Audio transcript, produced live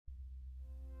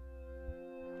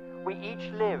We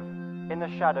each live in the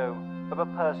shadow of a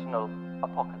personal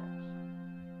apocalypse.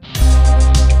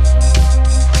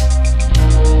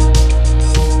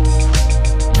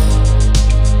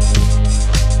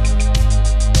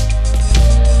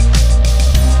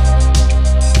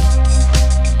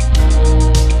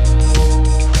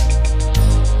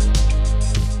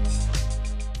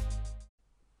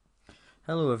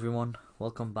 Hello everyone,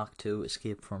 welcome back to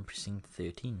Escape from Precinct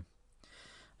 13.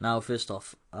 Now first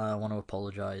off, I want to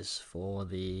apologise for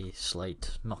the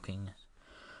slight knocking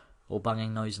or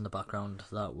banging noise in the background.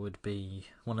 That would be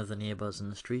one of the neighbours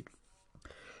in the street.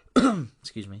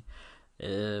 Excuse me.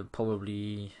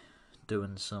 Probably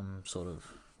doing some sort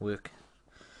of work,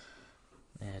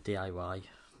 DIY.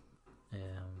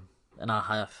 And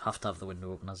I have to have the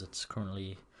window open as it's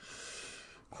currently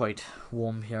quite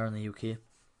warm here in the UK.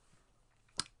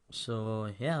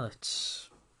 So yeah, let's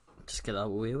just get that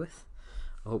away with.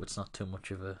 I hope it's not too much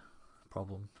of a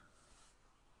problem.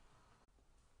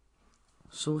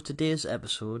 So today's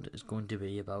episode is going to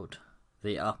be about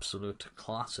the absolute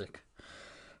classic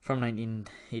from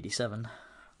 1987,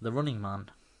 The Running Man,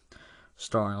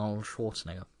 starring Arnold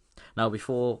Schwarzenegger. Now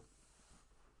before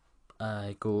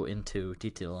I go into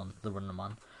detail on The Running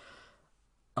Man,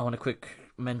 I want to quick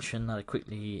mention that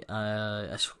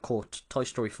I caught Toy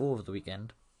Story 4 over the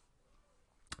weekend.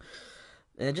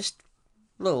 Just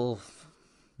little,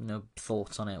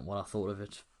 thoughts on it, what I thought of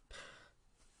it.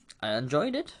 I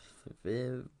enjoyed it.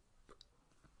 It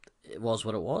was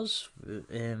what it was.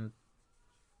 I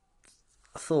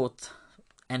thought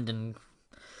ending.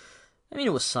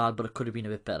 It was sad, but it could have been a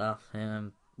bit better.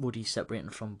 Woody separating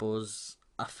from Buzz.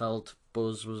 I felt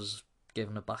Buzz was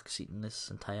given a backseat in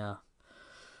this entire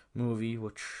movie,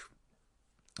 which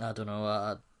I don't know.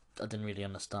 I didn't really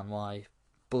understand why.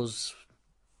 Buzz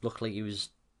looked like he was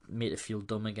made to feel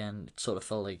dumb again. It sort of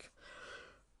felt like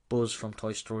Buzz from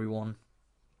Toy Story 1,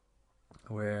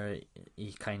 where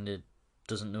he kind of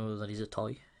doesn't know that he's a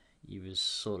toy. He was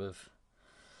sort of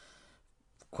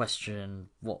questioning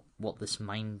what this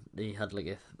mind. He had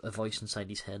like a voice inside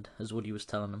his head, as Woody was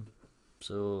telling him.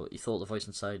 So he thought the voice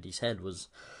inside his head was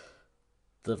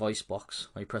the voice box,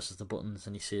 where he presses the buttons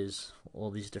and he says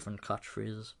all these different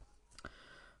catchphrases.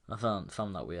 I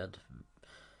found that weird.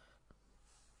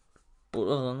 But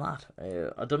other than that,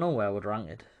 I don't know where I would rank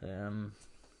it.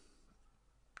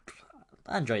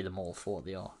 I enjoy them all for what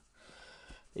they are,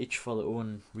 each for their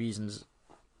own reasons.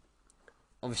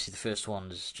 Obviously, the first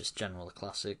one is just general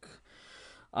classic.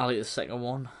 I like the second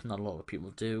one. Not a lot of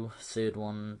people do. Third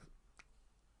one,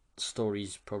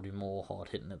 story's probably more hard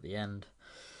hitting at the end.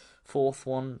 Fourth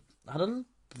one had some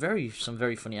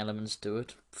very funny elements to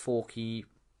it. Forky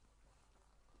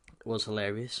was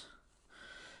hilarious.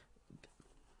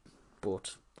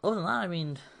 But other than that,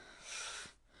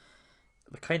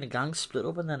 the kind of gang split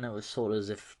up, and then it was sort of as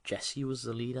if Jesse was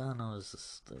the leader, and I was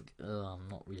just like, I'm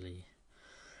not really.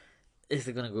 If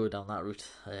they're gonna go down that route,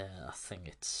 I think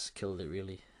it's killed it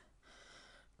really.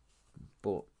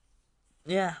 But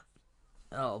yeah,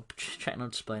 I'll be checking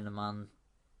out Spider-Man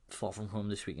Far From Home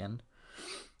this weekend,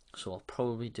 so I'll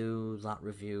probably do that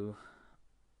review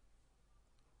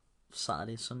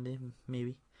Saturday, Sunday,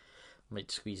 maybe.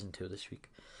 Might squeeze into it this week.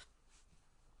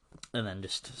 And then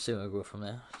just see where I go from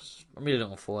there. I'm really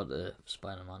looking forward to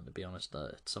Spider-Man, to be honest.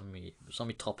 It's on my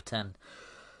top 10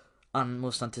 and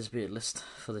most anticipated list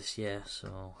for this year,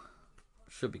 so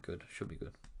should be good.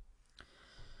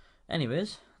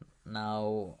 Anyways,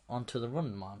 now on to The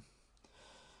Running Man.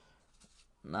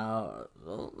 Now,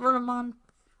 The Running Man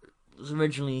was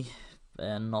originally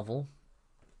a novel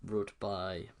wrote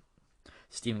by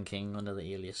Stephen King under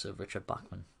the alias of Richard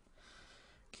Bachman.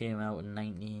 Came out in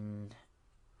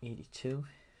 1982,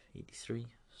 83,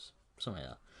 something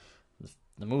like that.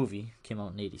 The movie came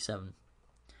out in 87.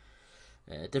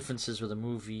 Differences with the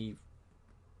movie: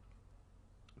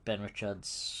 Ben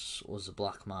Richards was a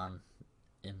black man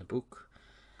in the book,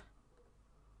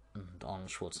 and Arnold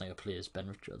Schwarzenegger plays Ben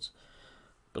Richards.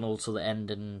 But also the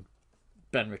ending,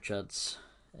 Ben Richards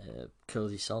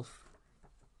killed himself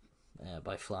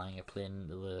by flying a plane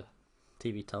into the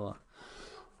TV tower.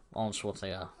 Arnold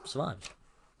Schwarzenegger survived.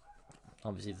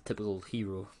 Obviously the typical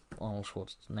hero, Arnold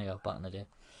Schwarzenegger, back in the day.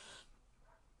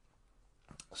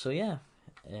 So yeah,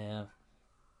 the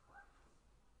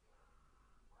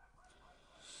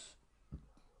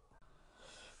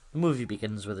movie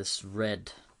begins with this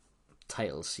red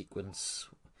title sequence.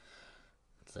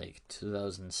 It's like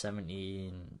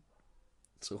 2017.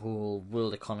 The whole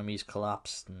world economy's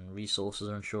collapsed and resources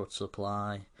are in short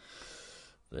supply.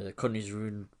 The country's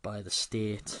ruled by the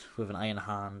state with an iron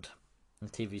hand. And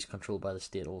the TV's controlled by the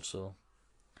state also.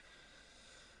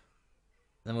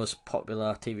 The most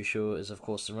popular TV show is, of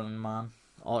course, The Running Man.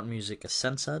 Art and music is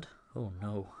censored. Oh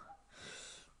no.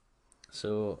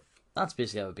 So that's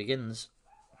basically how it begins.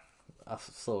 I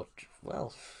thought,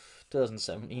 well,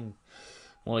 2017,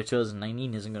 more like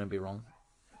 2019 isn't going to be wrong.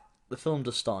 The film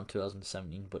does start in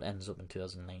 2017, but ends up in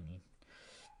 2019.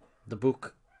 The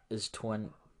book is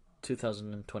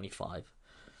 2025.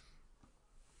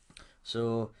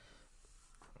 So,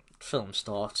 film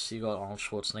starts. You got Arnold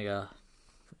Schwarzenegger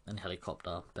in a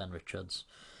helicopter, Ben Richards,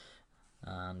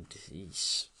 and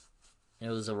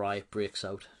there's a riot breaks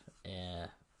out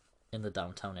in the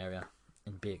downtown area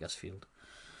in Bakersfield,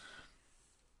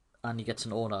 and he gets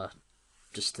an order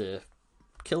just to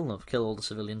kill all the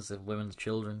civilians, the women, the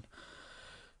children,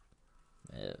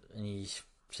 and he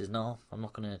says, "No, I'm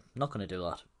not gonna do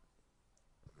that.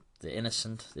 They're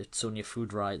innocent. It's only a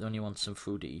food riot. They only want some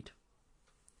food to eat."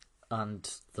 And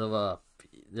the other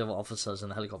officers in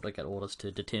the helicopter get orders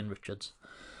to detain Richards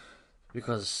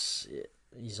because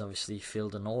he's obviously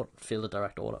failed a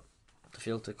direct order,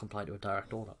 failed to comply to a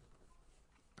direct order.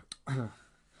 So,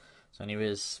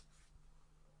 anyways,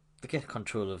 they get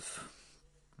control of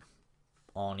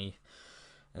Arnie,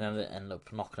 and then they end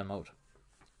up knocking him out.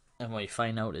 And what you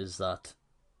find out is that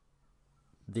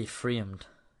they framed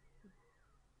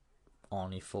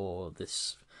Arnie for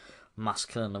this mass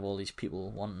killing of all these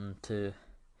people wanting to,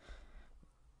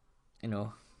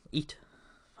 eat,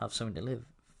 have something to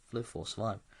live for,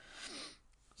 survive.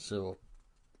 So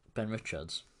Ben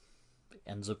Richards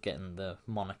ends up getting the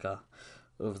moniker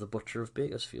of the Butcher of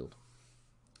Bakersfield.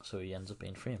 So he ends up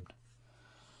being framed.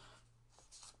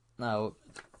 Now,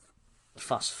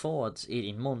 fast forwards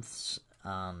 18 months,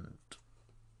 and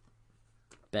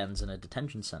Ben's in a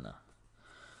detention centre.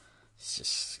 He's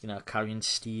just, carrying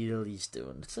steel. It's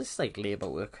just like labour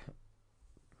work,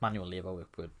 manual labour work,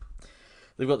 but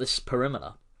they've got this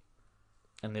perimeter,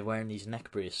 and they're wearing these neck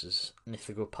braces, and if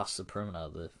they go past the perimeter,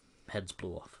 the heads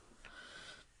blow off,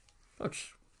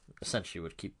 which essentially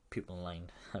would keep people in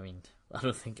line. I mean, I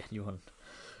don't think anyone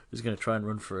is going to try and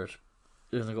run for it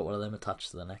if they've got one of them attached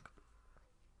to their neck.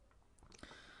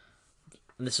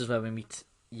 And this is where we meet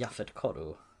Yaphet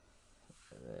Kotto,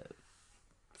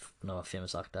 another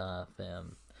famous actor,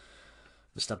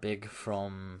 Mr. Big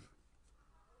from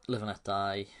Live and Let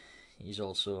Die. He's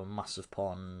also a massive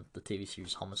part in the TV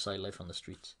series Homicide: Life on the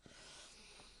Streets.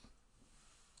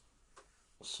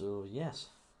 So, yes.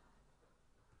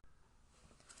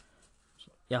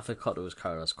 Yaphet Kotto's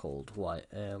character is called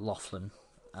Laughlin,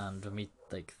 and we meet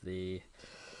like the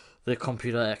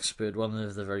computer expert, one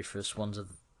of the very first ones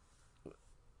of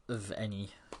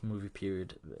any movie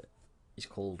period. He's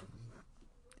called.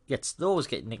 They always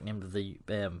get nicknamed with the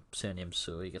surnames,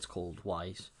 so he gets called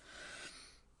Wise.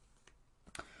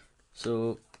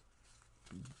 So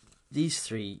these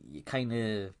three, you kind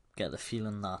of get the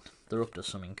feeling that they're up to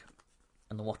something,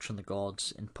 and they're watching the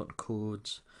guards inputting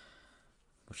codes,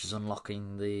 which is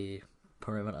unlocking the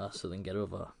perimeter so they can get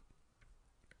over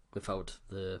without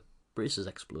the braces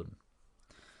exploding.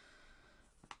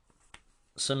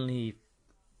 Suddenly,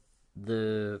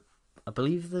 I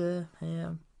believe the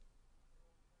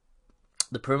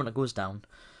perimeter goes down,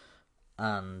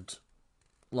 and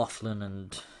Laughlin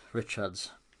and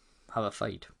Richards have a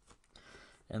fight,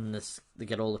 and they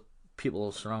get all the people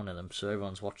surrounding them, so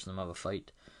everyone's watching them have a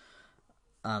fight,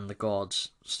 and the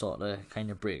guards start to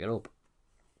kind of break it up.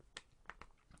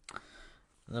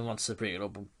 And then once they break it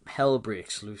up, hell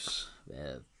breaks loose.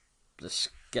 Just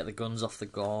get the guns off the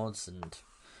guards, and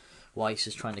Weiss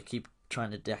is trying to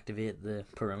deactivate the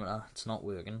perimeter. It's not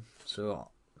working, so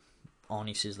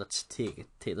Arnie says, "Let's take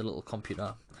the little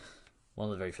computer, one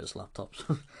of the very first laptops,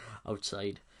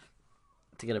 outside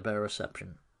to get a better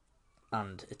reception."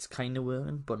 And it's kind of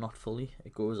working, but not fully.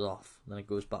 It goes off, then it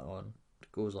goes back on.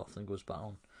 It goes off, then it goes back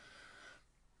on.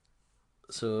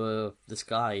 So this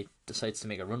guy decides to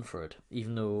make a run for it,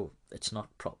 even though it's not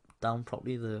down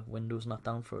properly. The window's not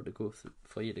down for it to go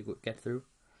for you to get through.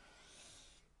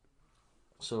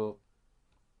 So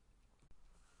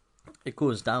it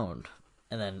goes down,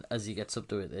 and then as he gets up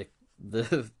to it,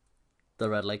 the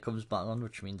red light comes back on,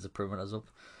 which means the perimeter's up,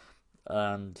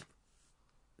 and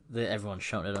everyone's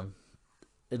shouting at him.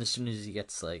 And as soon as he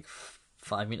gets like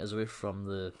 5 meters away from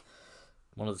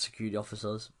one of the security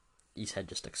officers, his head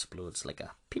just explodes like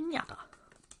a piñata.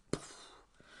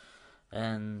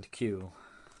 And cue.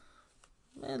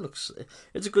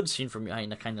 It's a good scene from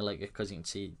behind. I kind of like it because you can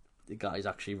see the guy's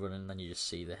actually running, and then you just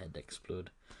see the head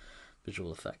explode.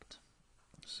 Visual effect.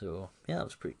 So yeah, that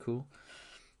was pretty cool.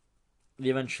 They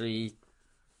eventually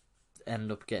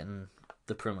end up getting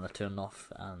the perimeter turned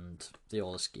off, and they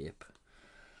all escape.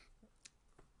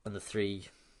 And the three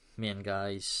main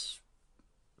guys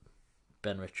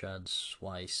Ben Richards,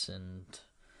 Weiss, and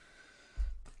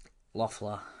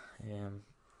Loeffler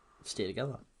stay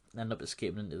together, end up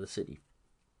escaping into the city,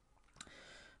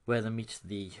 where they meet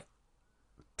the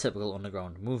typical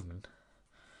underground movement,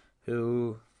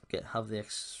 who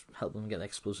help them get the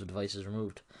explosive devices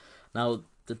removed. Now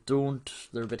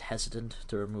they're a bit hesitant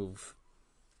to remove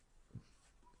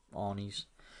Arnie's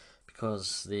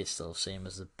because they still see him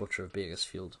as the Butcher of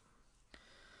Bakersfield.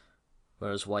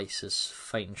 Whereas Weiss is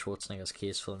fighting Schwarzenegger's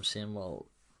case for him, saying, well,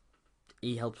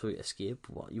 he helped you escape,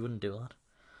 what, you wouldn't do that?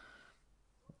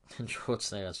 And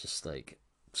Schwarzenegger's just like,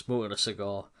 smoking a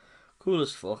cigar, cool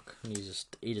as fuck, and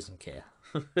he doesn't care.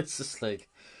 It's just like,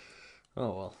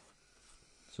 oh well.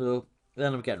 So, they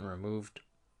end up getting removed.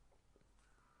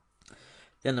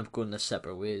 They end up going their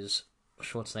separate ways.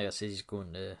 Schwarzenegger says he's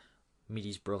going to meet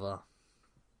his brother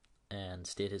and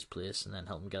stay at his place and then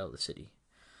help him get out of the city.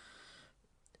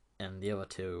 And the other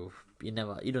two, you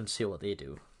don't see what they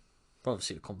do.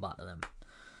 Obviously, to come back to them.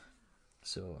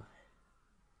 So,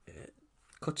 it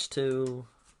cuts to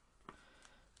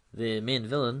the main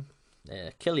villain,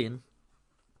 Killian,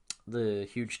 the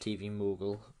huge TV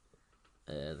mogul,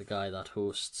 the guy that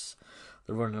hosts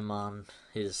The Running Man,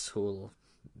 his whole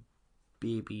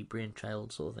baby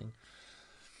brainchild sort of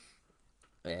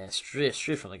thing. Straight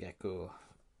from the get-go,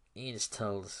 he just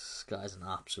tells this guy's an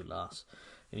absolute ass.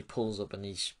 And he pulls up in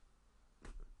his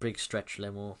big stretch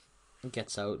limo and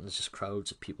gets out, and there's just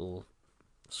crowds of people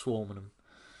swarming him,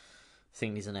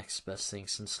 thinking he's the next best thing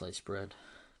since sliced bread.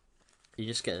 You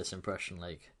just get this impression,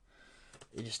 like,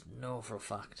 you just know for a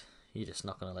fact you're just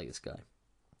not going to like this guy.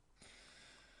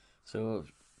 So,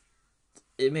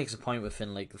 it makes a point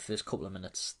within, like, the first couple of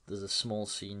minutes. There's a small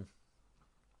scene.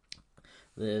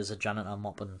 There's a janitor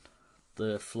mopping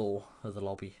the floor of the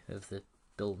lobby of the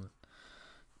building.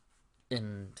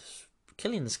 And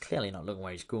Killian's clearly not looking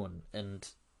where he's going. And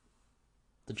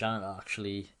the janitor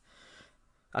actually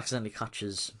accidentally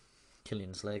catches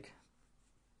Killian's leg.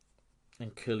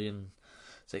 And Killian's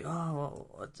like,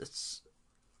 that's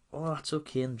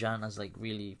okay. And the janitor's like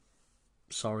really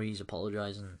sorry, he's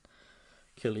apologising.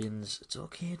 Killian's, it's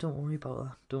okay, don't worry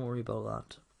about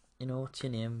that. You know, what's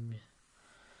your name?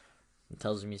 He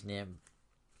tells him his name.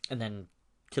 And then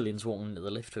Killian's walking into the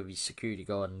lift with his security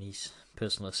guard and his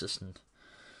personal assistant.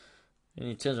 And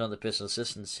he turns around to the personal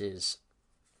assistant and says,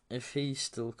 if he's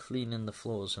still cleaning the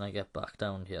floors when I get back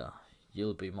down here,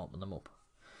 you'll be mopping them up.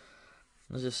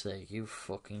 I was just like, you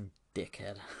fucking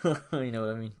dickhead. You know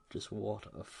what I mean? Just what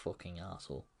a fucking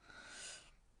asshole.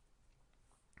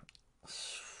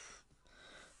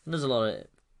 And there's a lot of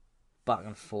back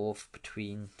and forth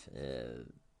between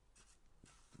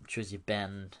shows you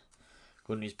Ben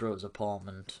going to his brother's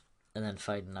apartment and then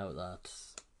finding out that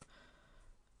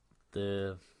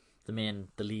the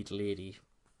lead lady,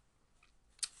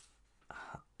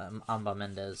 Amber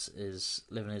Mendez, is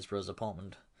living in his brother's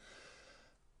apartment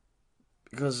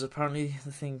because apparently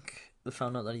they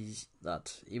found out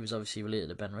that he was obviously related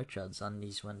to Ben Richards, and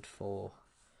he's went for,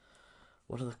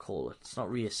 what do they call it? It's not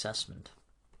reassessment,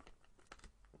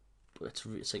 but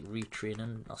it's like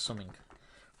retraining or something.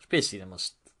 Which basically they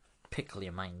must pickle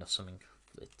your mind or something.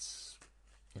 It's,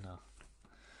 you know.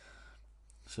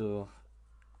 So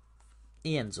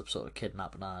he ends up sort of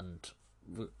kidnapping her and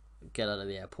get out of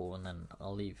the airport, and then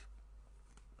I'll leave.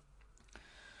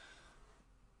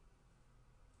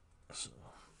 So,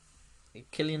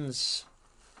 Killian's,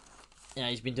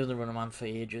 he's been doing The Running Man for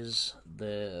ages.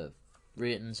 The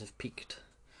ratings have peaked,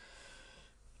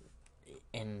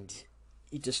 and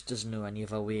he just doesn't know any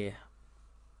other way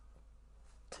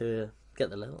to get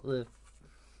the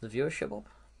viewership up.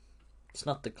 It's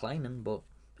not declining, but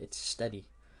it's steady.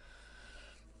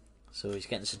 So he's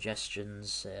getting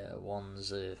suggestions.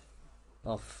 Ones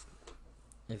of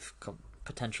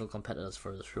potential competitors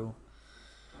for the show.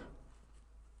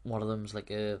 One of them's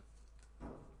like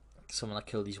someone that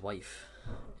killed his wife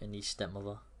and his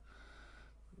stepmother.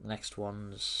 The next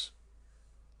one's,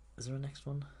 is there a next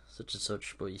one? Such and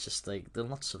such, but he's just like, they'll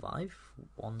not survive.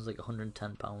 One's like £110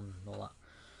 and all that.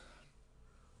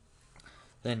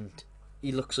 Then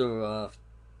he looks over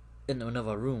into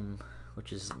another room,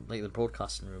 which is like the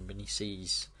broadcasting room, and he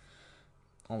sees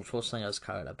Arnold Schwarzenegger's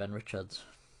character, Ben Richards,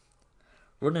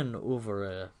 running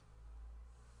over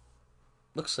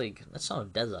looks like, it's not a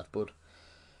desert, but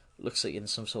looks like in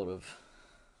some sort of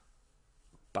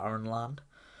barren land.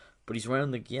 But he's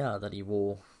wearing the gear that he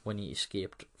wore when he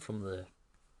escaped from the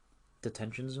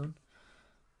detention zone.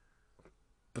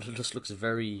 But it just looks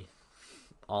very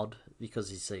odd because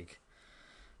he's like,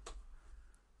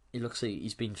 he looks like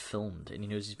he's been filmed, and he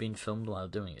knows he's been filmed while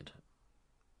doing it.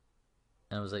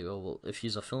 And I was like, well, if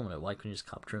he's filming it, why couldn't you just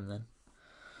capture him then?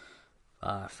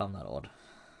 I found that odd.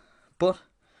 But,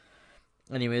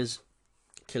 anyways,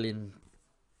 Killian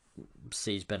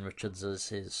sees Ben Richards as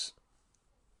his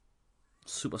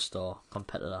superstar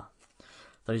competitor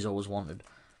that he's always wanted.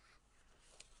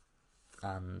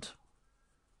 And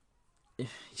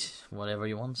whatever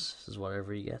he wants is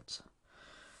whatever he gets.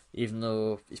 Even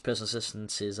though his personal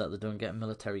assistant says that they don't get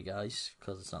military guys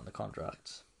because it's not in the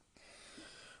contracts.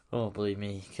 Oh, believe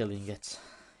me, Killian gets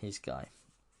his guy.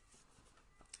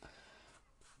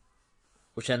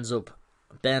 Which ends up,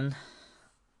 Ben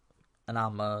and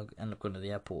Alma end up going to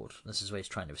the airport. This is where he's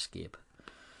trying to escape.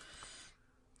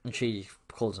 And she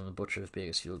calls him the Butcher of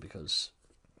Bakersfield because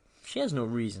she has no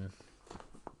reason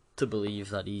to believe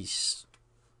that he's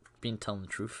been telling the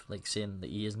truth, like saying that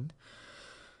he isn't.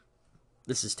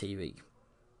 This is TV.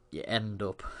 You end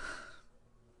up,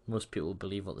 most people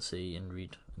believe what they see and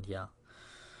read, and yeah,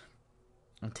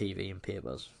 on TV and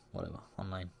papers, whatever,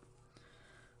 online.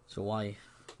 So why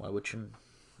would you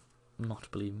not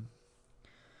believe him?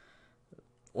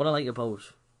 What I like about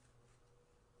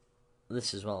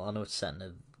this as well, I know it's set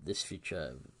in this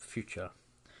future,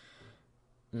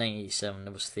 1987,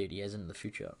 it was 30 years into the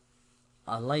future.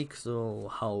 I like,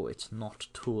 though, how it's not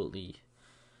totally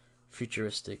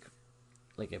futuristic,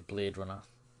 like a Blade Runner,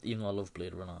 even though I love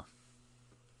Blade Runner.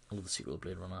 I love the sequel of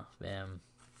Blade Runner.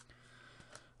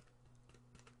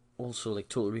 Also, like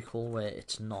Total Recall, where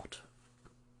it's not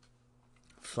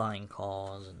flying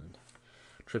cars and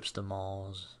trips to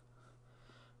Mars,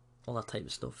 all that type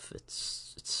of stuff.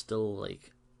 It's still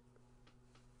like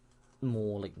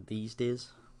more like these days.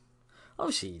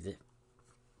 Obviously, the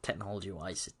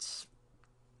technology-wise, it's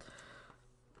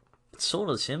sort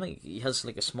of the same. Like, he has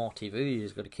like a smart TV,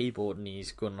 he's got a keyboard, and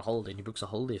he's going on a holiday, and he books a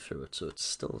holiday through it. So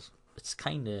it's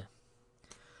kind of,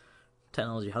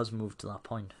 technology has moved to that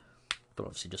point, but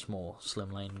obviously just more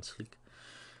slimline and sleek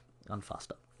and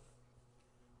faster.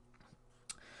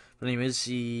 But anyways,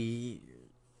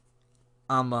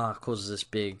 Alma causes this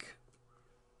big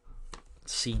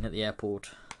scene at the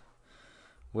airport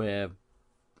where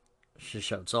she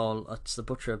shouts, "Oh, it's the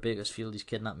Butcher of Bakersfield, he's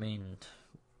kidnapped me," and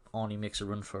Arnie makes a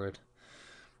run for it.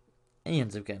 And he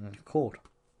ends up getting caught.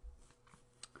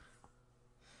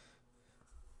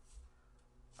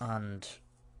 And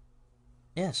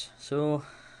yes, so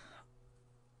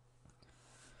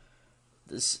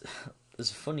there's a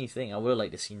funny thing. I would have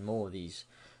liked to see more of these.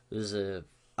 There's a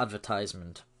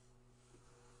advertisement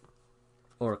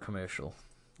or a commercial,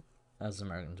 as the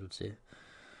Americans would say,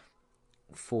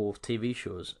 for TV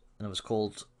shows, and it was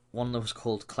called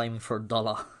 "Climbing for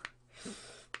 $1."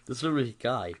 There's literally a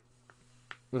guy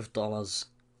with dollars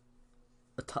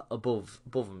above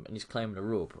him, and he's climbing a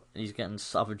rope, and he's getting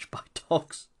savaged by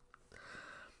dogs.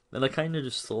 And I kind of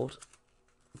just thought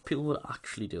people would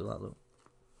actually do that, though.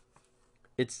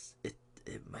 It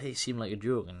may seem like a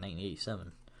joke in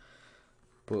 1987,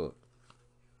 but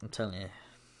I'm telling you,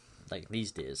 like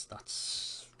these days,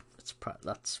 that's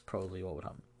probably what would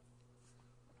happen.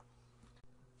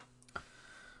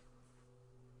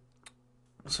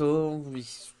 So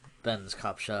Ben's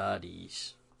captured. He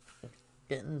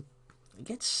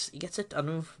gets it. I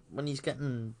know when he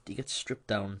gets stripped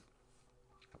down,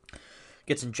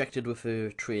 gets injected with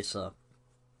a tracer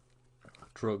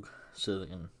drug so they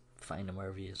can find him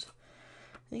wherever he is.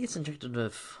 And he gets injected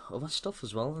with other stuff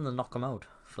as well, and then knock him out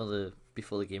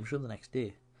before the game show the next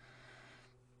day.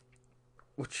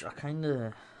 Which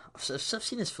I've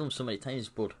seen this film so many times,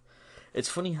 but it's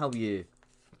funny how you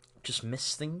just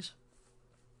miss things.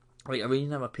 Like, I really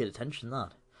never paid attention to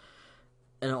that.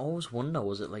 And I always wonder,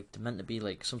 was it like meant to be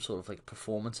like some sort of like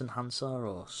performance enhancer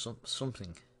or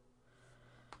something?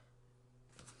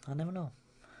 I never know.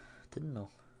 Didn't know.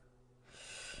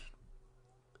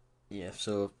 Yeah,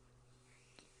 so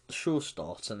the show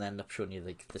starts and they end up showing you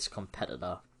like this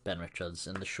competitor, Ben Richards,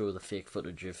 and they show the fake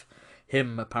footage of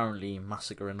him apparently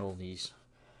massacring all these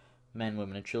men,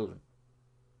 women, and children.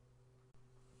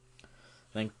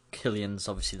 Then Killian's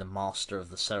obviously the master of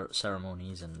the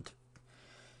ceremonies, and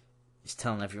he's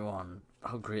telling everyone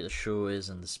how great the show is,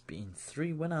 and there's been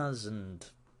 3 winners, and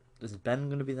is Ben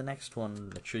going to be the next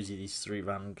one? It shows you these 3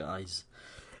 random guys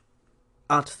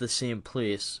at the same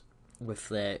place with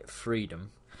their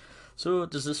freedom. So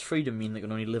does this freedom mean they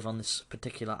can only live on this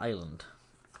particular island?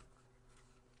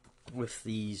 With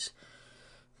these,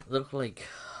 they look like,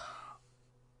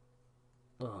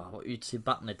 what you'd say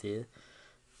back in the day.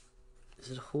 Is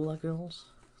it Hula girls?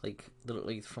 Like, they look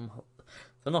like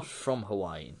they're not from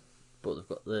Hawaii, but they've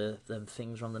got them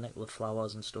things around the neck with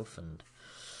flowers and stuff, and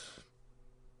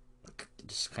it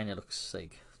just kind of looks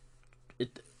like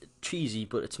cheesy,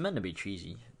 but it's meant to be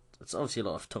cheesy. It's obviously a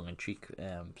lot of tongue-in-cheek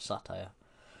satire,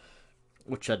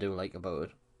 which I do like about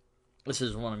it. This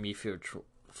is one of my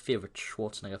favorite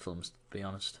Schwarzenegger films, to be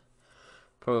honest.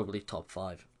 Probably top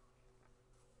 5.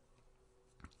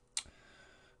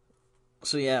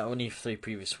 So yeah, only 3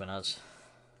 previous winners,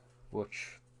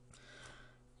 which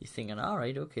you're thinking,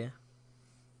 alright, okay.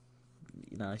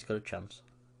 He's got a chance.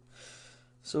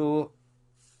 So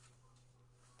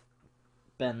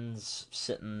Ben's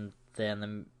sitting there in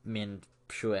the main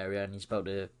show area and he's about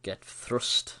to get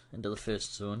thrust into the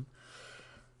first zone.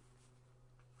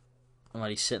 And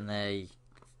while he's sitting there,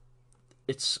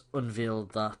 it's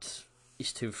unveiled that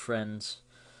his 2 friends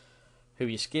who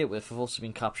he escaped with have also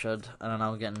been captured and are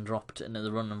now getting dropped into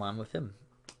the Running Man with him.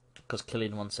 Because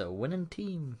Killian wants a winning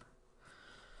team.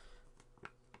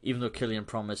 Even though Killian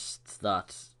promised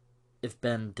that if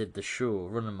Ben did the show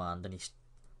Running Man, then his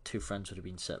 2 friends would have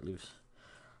been set loose.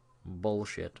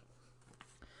 Bullshit.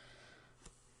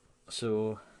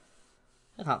 So,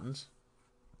 it happens.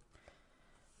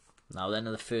 Now then,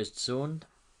 in the first zone,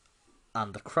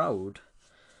 and the crowd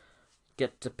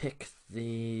get to pick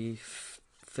the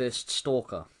first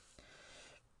stalker.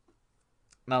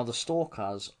 Now, the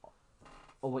stalkers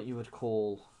are what you would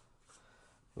call,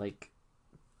 like,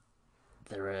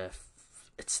 they're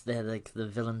like the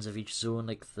villains of each zone,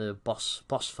 like the boss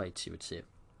fights, you would say.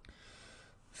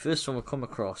 First one we come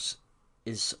across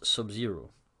is Sub-Zero.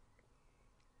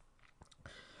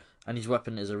 And his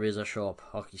weapon is a razor-sharp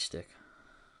hockey stick.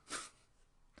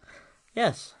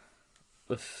 Yes,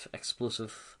 with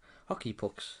explosive hockey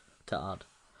pucks to add.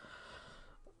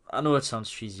 I know it sounds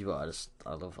cheesy, but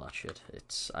I love that shit.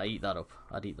 I eat that up.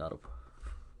 I'd eat that up.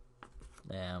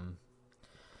 Then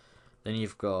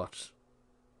you've got.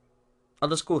 I'll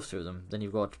just go through them. Then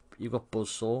you've got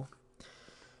Buzzsaw.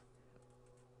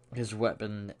 His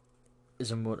weapon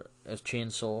is a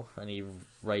chainsaw, and he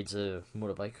rides a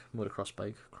motocross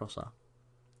bike across that.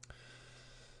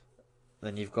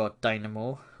 Then you've got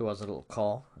Dynamo, who has a little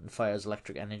car and fires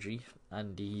electric energy,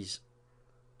 and he's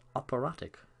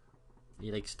operatic.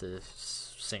 He likes to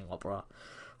sing opera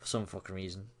for some fucking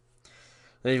reason.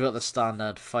 Then you've got the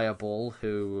standard Fireball,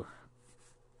 who,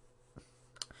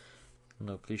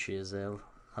 no cliches there,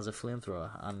 has a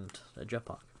flamethrower and a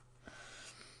jetpack.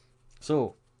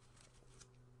 So,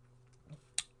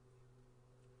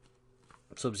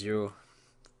 Sub-Zero,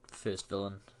 first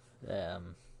villain.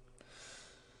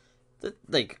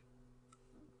 They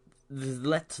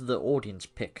let the audience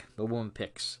pick. The woman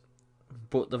picks,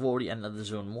 but they've already entered the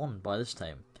zone 1 by this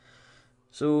time.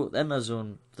 So then there's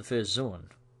the first zone,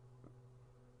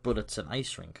 but it's an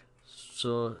ice rink.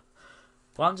 So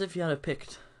what happens if you had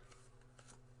picked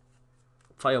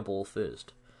Fireball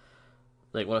first?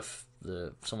 Like, what if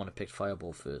someone had picked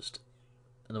Fireball first,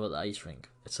 and they were at the ice rink?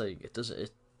 It's like it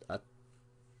doesn't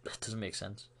make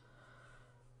sense.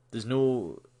 There's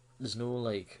no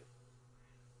like.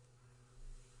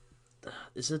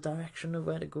 Is there a direction of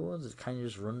where to go? Does it kind of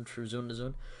just run through zone to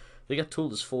zone? They get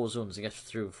told there's 4 zones. They get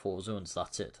through 4 zones.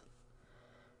 That's it.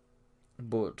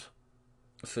 But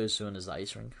the first zone is the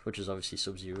ice rink, which is obviously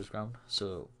Sub-Zero's ground.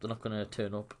 So they're not going to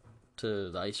turn up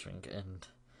to the ice rink, and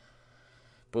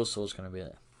Buzzsaw's going to be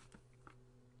there.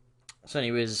 So,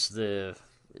 anyways, it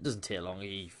doesn't take long.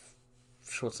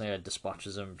 Schwarzenegger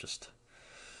dispatches him, just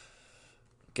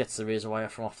gets the razor wire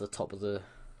from off the top of the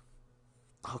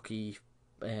hockey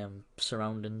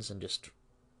surroundings and just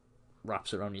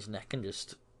wraps it around his neck and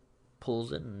just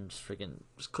pulls it and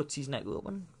just cuts his neck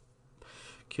open,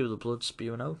 cue the blood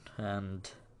spewing out,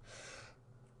 and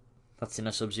that's in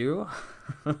a Sub-Zero.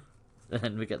 And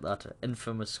then we get that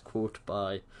infamous quote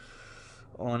by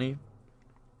Arnie: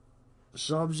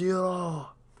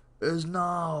 "Sub-Zero is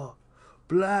now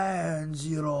Plan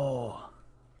Zero."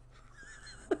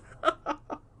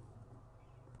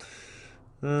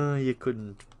 You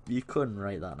couldn't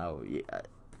write that now. Yeah,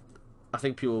 I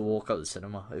think people would walk out the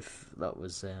cinema if that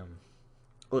was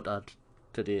uttered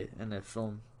today in a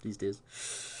film these days.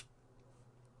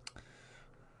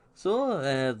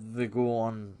 So they go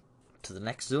on to the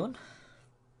next zone,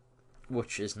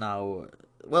 which is now,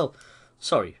 well,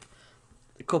 sorry,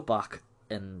 it cut back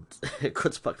and it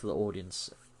cuts back to the audience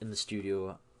in the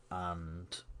studio and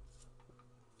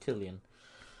Killian,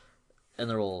 and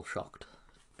they're all shocked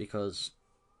because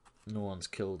no one's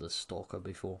killed a stalker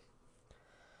before.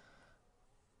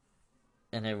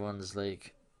 And everyone's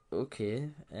like, okay,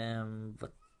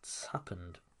 what's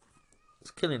happened?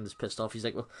 Killian is pissed off. He's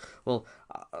like, well,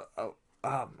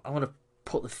 I want to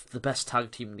put the best tag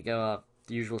team together,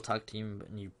 the usual tag team,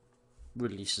 and he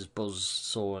releases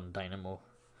Buzzsaw and Dynamo,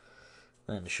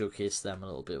 and showcase them a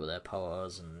little bit with their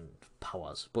powers,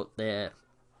 but their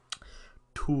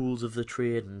tools of the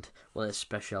trade and what their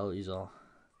specialities are.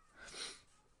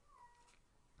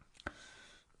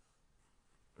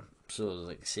 So,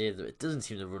 like I say, it doesn't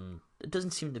seem to run. It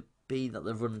doesn't seem to be that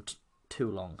they've run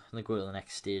too long, and they go to the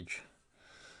next stage.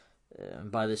 And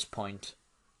by this point,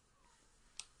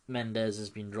 Mendes has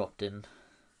been dropped in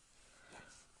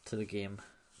to the game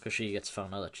because she gets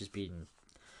found out that she's been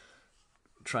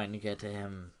trying to get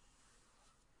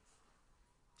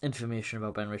information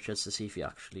about Ben Richards to see if he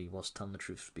actually was telling the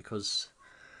truth. Because,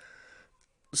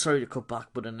 sorry to cut back,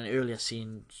 but in an earlier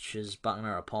scene, she's back in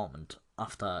her apartment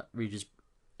after Richards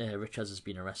has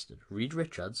been arrested. Reed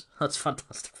Richards? That's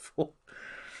Fantastic Four.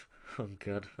 Oh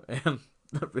god.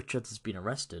 That Richards has been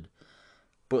arrested.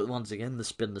 But once again, they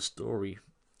spin the story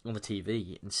on the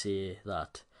TV and say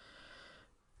that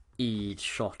he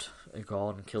shot a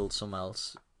guard and killed someone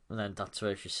else. And then that's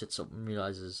where she sits up and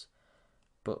realises,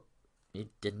 but he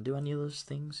didn't do any of those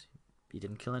things. He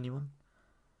didn't kill anyone.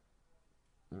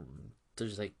 They're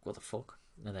just like, what the fuck?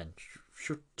 And then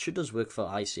she does work for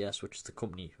ICS, which is the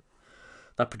company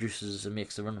that produces and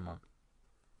makes the Running Man.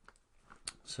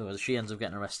 So she ends up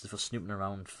getting arrested for snooping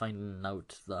around, finding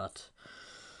out that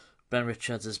Ben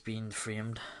Richards has been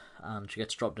framed, and she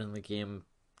gets dropped in the game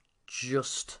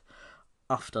just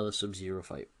after the Sub-Zero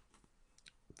fight.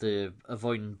 They're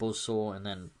avoiding Buzzsaw, and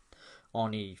then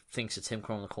Arnie thinks it's him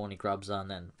coming on the corner, he grabs her,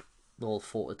 and then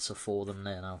it's a four of them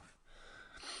there now.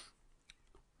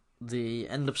 They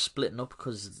end up splitting up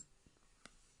because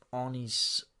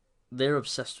they're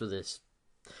obsessed with this.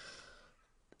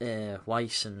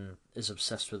 Weiss is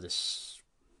obsessed with this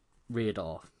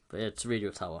radar. It's a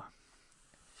radio tower.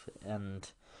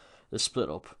 And they split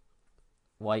up.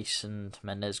 Weiss and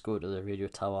Mendes go to the radio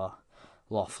tower.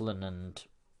 Laughlin and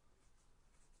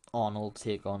Arnold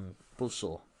take on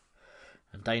Buzzsaw.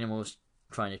 And Dynamo's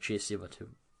trying to chase the other two.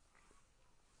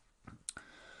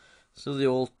 So they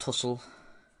all tussle.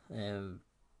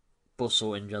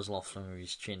 Buzzsaw injures Laughlin with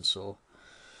his chainsaw.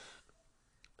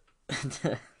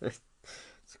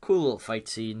 It's a cool little fight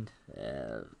scene.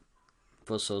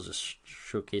 Buzzsaw's just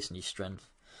showcasing his strength.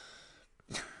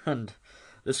 And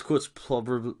this quote's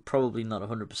probably not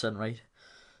 100% right.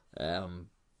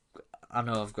 I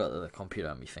know I've got the computer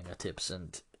at my fingertips,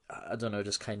 and I don't know,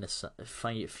 just kind of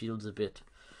find it feels a bit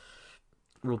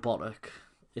robotic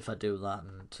if I do that,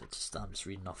 and I'm just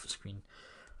reading off the screen.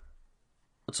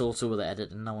 It's also with the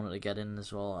editing I wanted to get in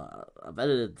as well. I've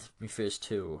edited my first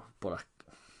two, but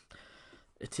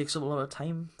it takes up a lot of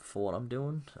time for what I'm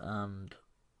doing, and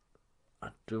I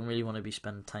don't really want to be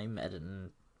spending time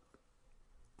editing,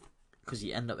 because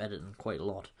you end up editing quite a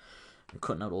lot and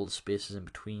cutting out all the spaces in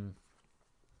between,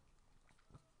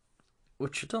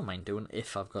 which I don't mind doing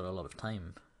if I've got a lot of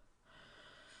time.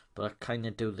 But I kind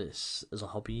of do this as a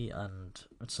hobby, and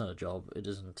it's not a job.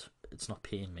 It's not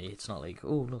paying me. It's not like,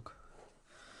 oh look,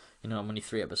 I'm only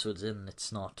 3 episodes in.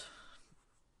 It's not.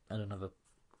 I don't have a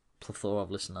plethora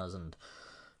of listeners and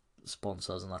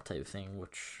sponsors and that type of thing,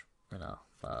 which I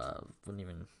wouldn't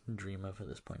even dream of at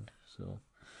this point. So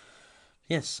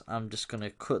yes, I'm just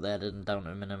gonna cut the editing down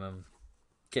to a minimum,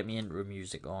 get me intro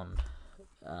music on,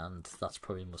 and that's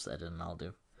probably most editing I'll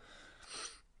do.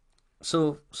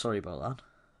 So sorry about that.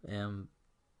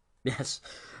 Yes,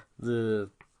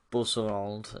 the Buzzsaw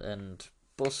Arnold, and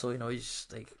Buzzsaw, he's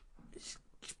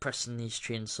pressing his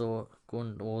chainsaw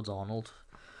going towards Arnold.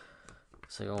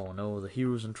 It's like, oh no, the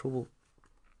hero's in trouble.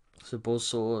 So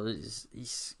Buzzsaw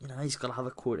he's got to have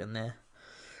a quote in there.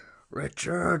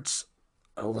 Richards,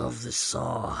 I love this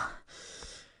saw.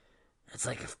 It's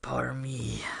like a part of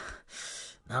me.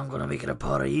 Now I'm gonna make it a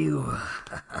part of you.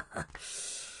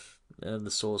 And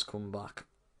the saw's coming back.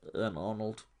 Then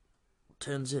Arnold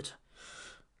turns it.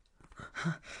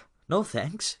 No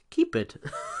thanks, keep it.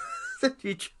 Then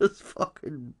he just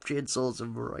fucking chainsaws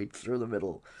him right through the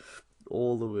middle,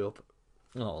 all the way up.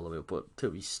 Not all the way up, but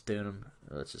to his sternum.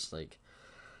 It's just like,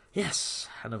 yes,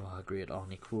 another great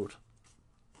Arnie quote.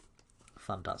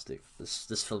 Fantastic.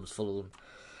 This film's full of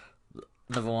them.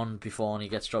 Another one before Arnie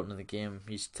gets dropped into the game.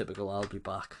 He's typical, I'll be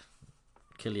back.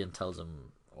 Killian tells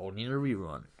him, only in a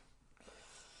rerun.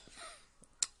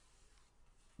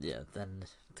 Yeah, then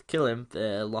to kill him,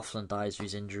 Laughlin dies of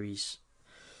his injuries.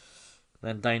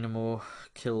 Then Dynamo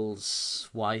kills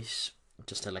Weiss,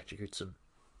 just electrocutes him.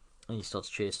 And he starts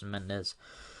chasing Mendes.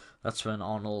 That's when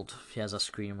Arnold hears a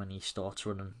scream and he starts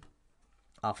running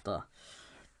after.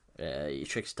 He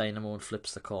tricks Dynamo and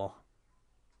flips the car.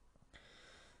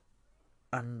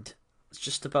 And it's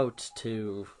just about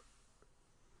to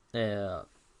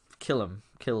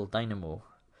kill Dynamo.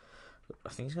 I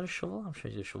think he's got a shovel. I'm sure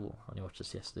he's got a shovel. I only watched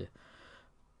this yesterday.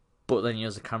 But then he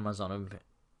has the cameras on him,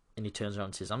 and he turns around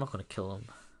and says, "I'm not going to kill him.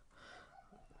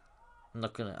 I'm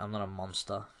not a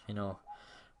monster.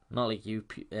 Not like you,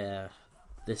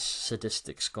 this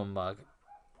sadistic scumbag."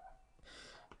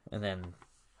 and then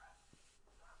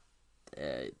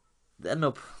they end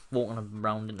up walking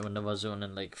around into another zone,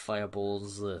 and like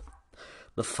Fireball's the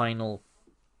final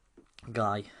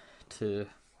guy to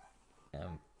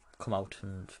come out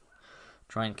and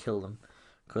try and kill them,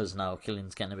 because now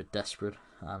Killian's getting a bit desperate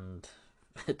and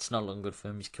it's not looking good for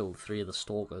him. He's killed 3 of the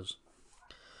stalkers.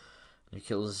 He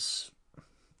kills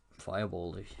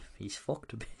Fireball. He's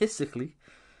fucked basically.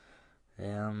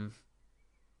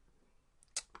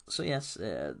 So yes,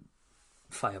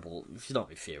 Fireball. He's not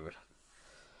my favourite.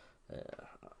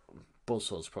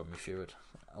 Buzzsaw's probably my favourite,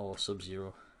 or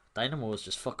Sub-Zero. Dynamo is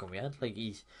just fucking weird. Like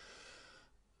he's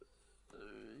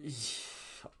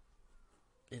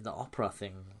in the opera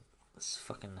thing. It's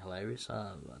fucking hilarious.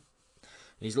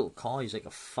 His little car, he's like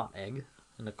a fat egg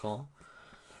in the car.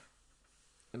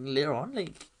 And later on,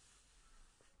 like,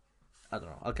 I don't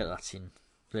know, I'll get that scene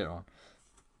later on.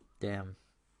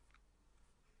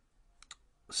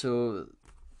 So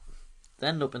they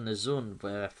end up in the zone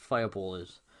where Fireball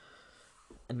is,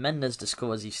 and Mendez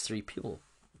discovers these 3 people,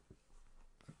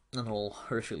 and all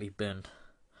horrifically burned.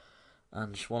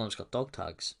 And one of them's got dog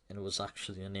tags, and it was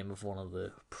actually the name of one of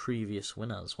the previous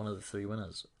winners, one of the 3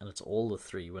 winners, and it's all the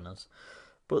 3 winners.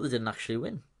 But they didn't actually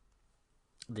win.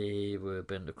 They were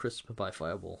burned to crisp by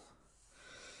Fireball.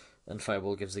 And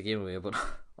Fireball gives the game away, but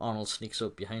Arnold sneaks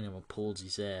up behind him and pulls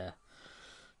his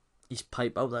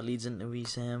pipe out that leads into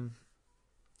his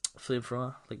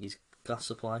flamethrower, like his gas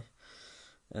supply,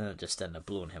 and it just ended up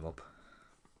blowing him up.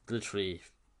 Literally,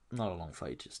 not a long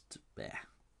fight, just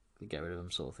get rid of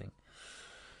him sort of thing.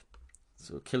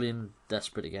 So Killian,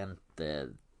 desperate again,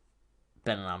 Ben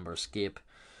and Amber escape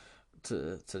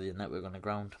to the network on the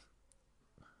ground.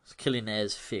 So Killian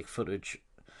airs fake footage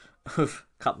of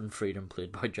Captain Freedom,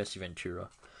 played by Jesse Ventura,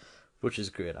 which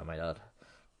is great, I might add.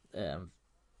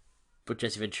 But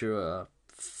Jesse Ventura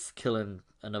killing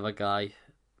another guy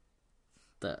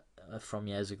that from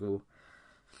years ago,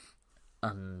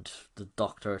 and the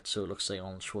doctor, so it looks like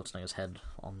Arnold Schwarzenegger's head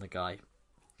on the guy.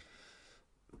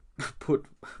 Put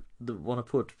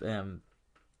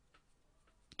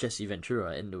Jesse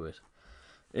Ventura into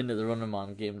the Running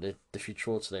Man game to defeat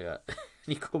Schwarzenegger. And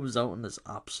he comes out in this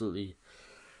absolutely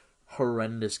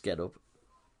horrendous getup.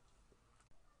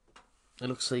 It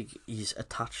looks like he's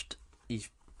attached his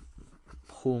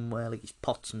homeware, like his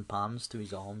pots and pans, to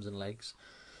his arms and legs.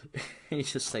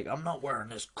 He's just like, I'm not wearing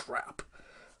this crap.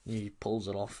 And he pulls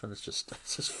it off, and it's just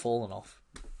falling off.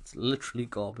 It's literally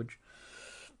garbage.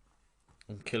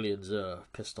 And Killian's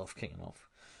pissed off, kicking off.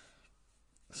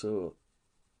 So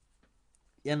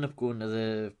you end up going to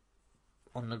the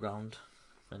underground,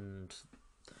 and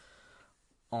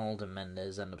Arnold and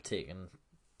Mendez end up taking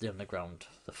the underground,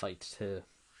 the fight, to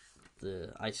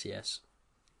the ICS.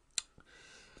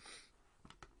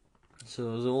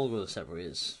 So they all go their separate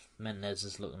ways. Mendez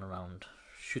is looking around,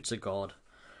 shoots a guard,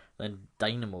 then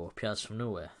Dynamo appears from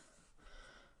nowhere.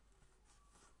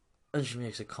 And she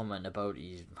makes a comment about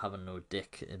he's having no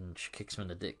dick, and she kicks him in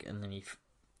the dick, and then he's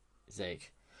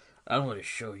like, I'm going to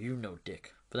show you no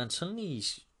dick. But then suddenly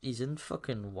he's in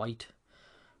fucking white.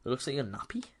 It looks like a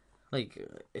nappy. Like,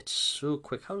 it's so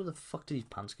quick. How the fuck did his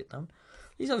pants get down?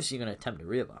 He's obviously going to attempt to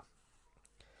rape her.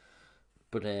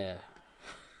 But,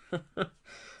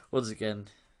 once again,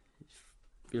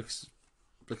 he looks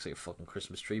like a fucking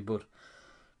Christmas tree, but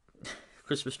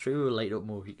Christmas tree with a light up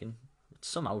Mohican. It's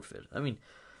some outfit. I mean,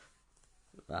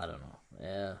 I don't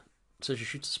know. So she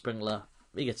shoots a sprinkler.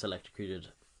 He gets electrocuted.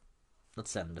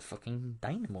 Let's send the fucking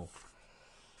Dynamo.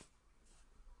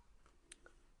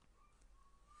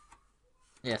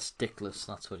 Yes, Dickless.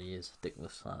 That's what he is.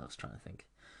 Dickless. I was trying to think.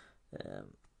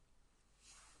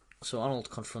 So Arnold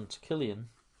confronts Killian,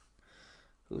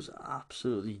 who's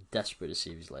absolutely desperate to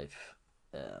save his life.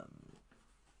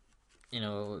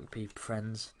 Be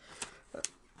friends.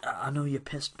 I know you're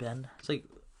pissed, Ben. It's like,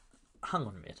 hang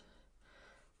on, mate.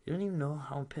 You don't even know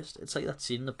how I'm pissed. It's like that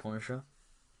scene in The Punisher,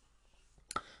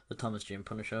 the Thomas Jane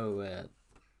Punisher, where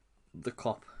the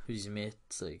cop, who's his mate,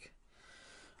 it's like,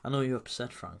 I know you're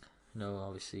upset, Frank.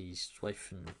 Obviously his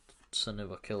wife and son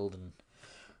were killed, and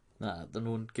they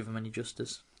won't give him any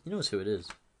justice. He knows who it is.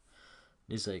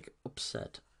 He's like,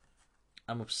 upset.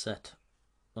 I'm upset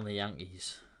when the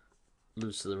Yankees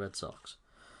lose to the Red Sox.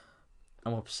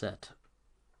 I'm upset.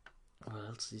 What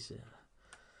else did he say?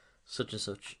 Such and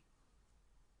such.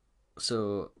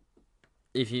 So,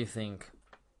 if you think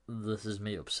this is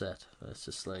me upset, it's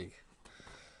just like,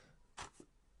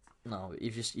 no,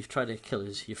 you've tried to kill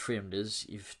us, you've framed us,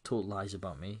 you've told lies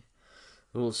about me.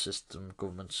 The whole system,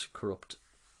 government's corrupt.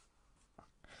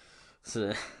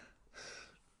 So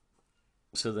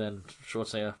then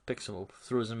Schwarzenegger picks him up,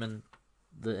 throws him in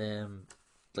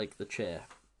the chair,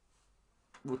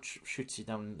 which shoots you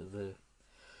down into the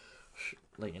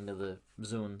into the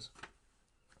zones.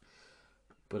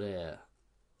 But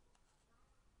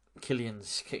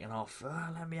Killian's kicking off.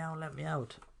 Let me out, let me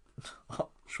out.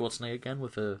 Schwarzenegger again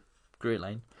with a great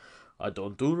line. I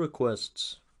don't do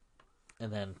requests.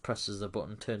 And then presses the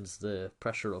button, turns the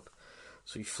pressure up.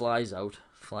 So he flies out,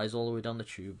 flies all the way down the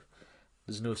tube.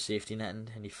 There's no safety netting,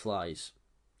 and he flies.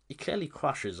 He clearly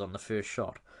crashes on the first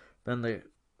shot. Then they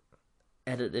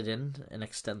edit it in and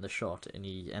extend the shot, and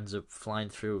he ends up flying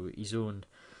through his own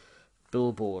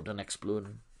billboard and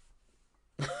exploding.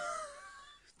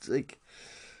 It's like,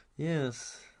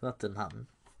 yes, that didn't happen.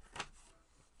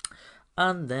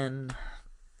 And then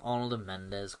Arnold and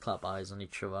Mendes clap eyes on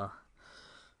each other,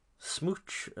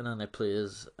 smooch, and then it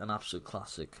plays an absolute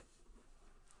classic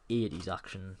 80s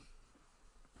action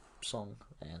song,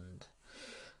 and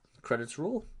credits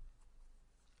roll.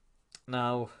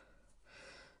 Now,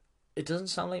 it doesn't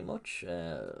sound like much.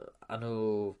 I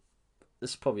know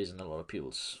this probably isn't a lot of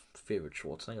people's favourite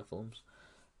Schwarzenegger films.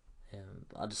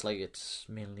 I just like it's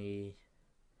mainly.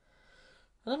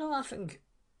 I don't know. I think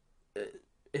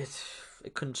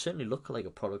it can certainly look like a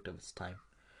product of its time,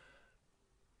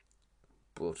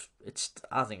 but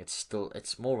I think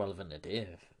it's more relevant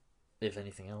today, if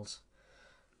anything else.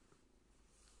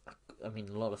 I mean,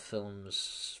 a lot of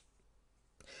films.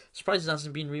 Surprised it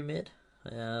hasn't been remade.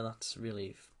 That's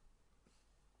really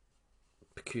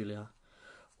peculiar.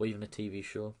 Or even a TV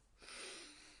show.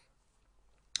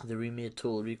 They remade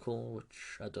Total Recall,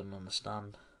 which I don't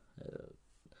understand.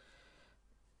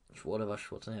 Whatever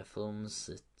Schwarzenegger films,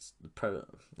 it's the Predator.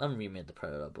 I haven't remade the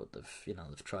Predator, but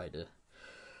they've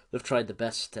tried the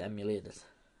best to emulate it.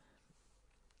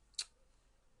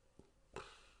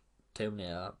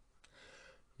 Terminator,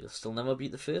 you'll still never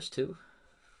beat the first two.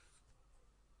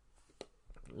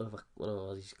 What are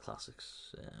all these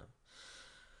classics? I'm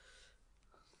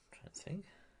trying to think.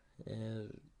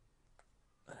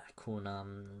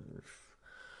 Conan.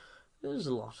 There's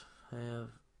a lot.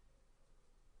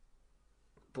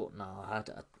 But no, I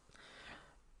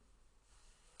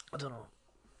don't know.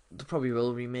 They probably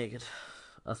will remake it.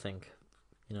 I think.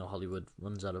 Hollywood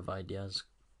runs out of ideas.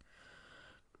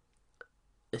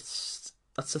 That's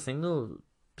the thing though.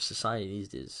 Society these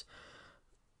days.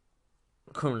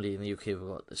 Currently in the UK, we've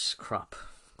got this crap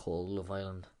called Love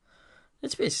Island.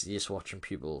 It's basically just watching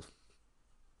people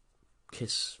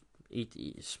kiss, eat,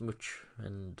 smooch,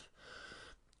 and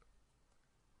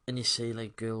you see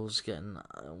like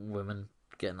women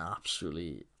getting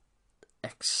absolutely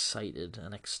excited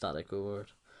and ecstatic over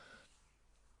it,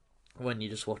 when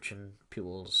you're just watching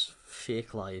people's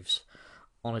fake lives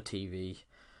on a TV.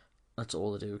 That's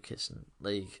all they do, kissing.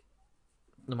 Like,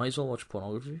 they might as well watch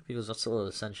pornography, because that's all it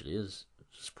essentially is.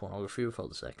 Just pornography without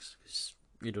the sex, because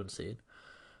you don't see it.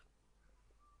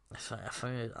 I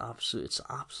find it it's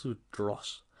absolute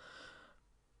dross.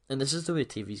 And this is the way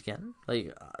TV's getting.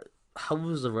 Like, how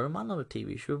was the Running Man on a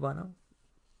TV show by now?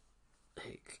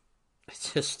 Like,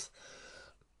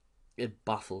 it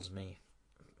baffles me.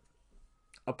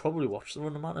 I'd probably watch the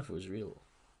Running Man if it was real.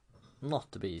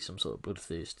 Not to be some sort of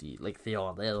bloodthirsty, like they're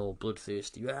all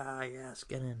bloodthirsty. Yes,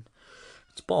 get in.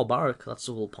 It's barbaric, that's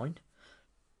the whole point.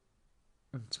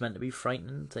 It's meant to be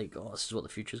frightening. It's like, this is what the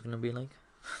future's going to be like.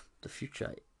 The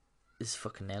future is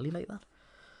fucking nearly like that.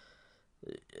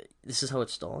 This is how it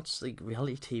starts. Like,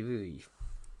 reality TV.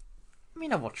 I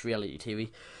mean, I've watched reality TV.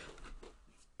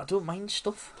 I don't mind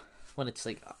stuff when it's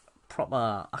like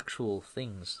proper actual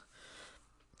things.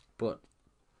 But,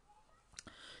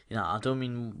 I don't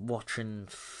mean watching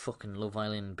fucking Love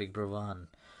Island, Big Brother, and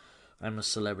I'm a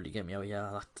Celebrity, Get Me Out.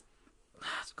 Yeah,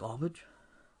 that's garbage.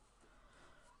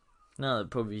 No,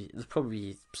 there's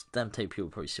probably them type of people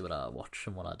probably see what I watch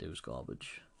and what I do is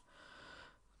garbage.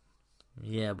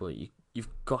 Yeah, but you've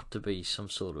got to be some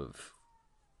sort of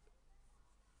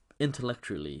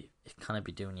intellectually. It can't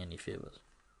be doing you any favors.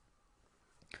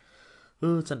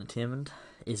 Oh, it's entertainment.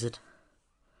 Is it?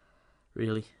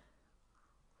 Really?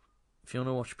 If you want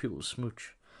to watch people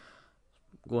smooch,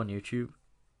 go on YouTube.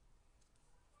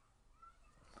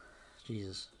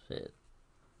 Jesus.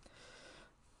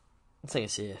 It's like I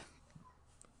say,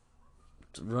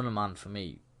 Running Man for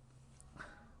me,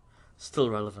 still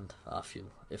relevant, I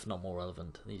feel, if not more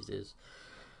relevant these days.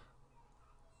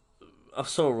 I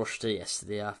saw Rush Day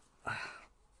yesterday. I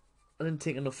didn't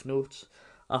take enough notes.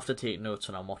 I have to take notes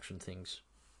when I'm watching things.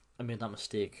 I made that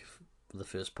mistake for the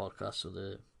first podcast of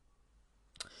the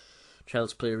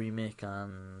Child's Play remake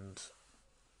and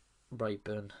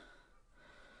Brightburn.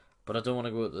 But I don't want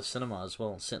to go to the cinema as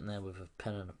well and sitting there with a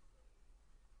pen and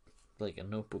a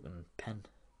notebook and pen.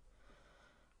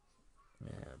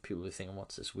 Yeah, people will be thinking,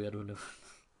 what's this weirdo doing?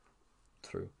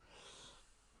 through.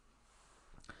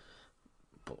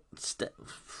 But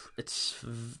it's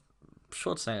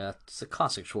Schwarzenegger. It's a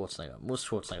classic Schwarzenegger. Most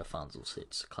Schwarzenegger fans will say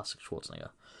it's a classic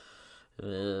Schwarzenegger.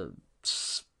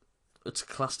 It's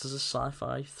classed as a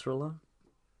sci-fi thriller.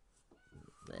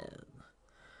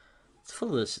 It's full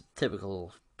of the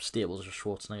typical staples of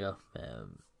Schwarzenegger.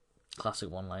 Classic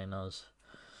one-liners.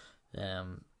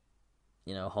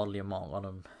 Hardly a mark on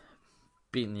him.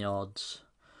 Beating the odds.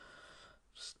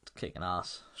 Just kicking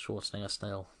ass. Schwarzenegger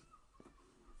style.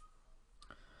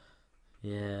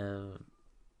 Yeah.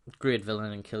 Great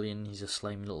villain in Killian. He's a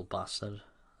slimy little bastard.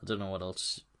 I don't know what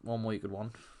else. One more you could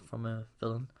want from a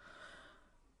villain.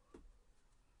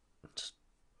 Just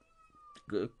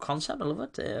concept, I love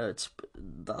it.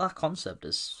 That concept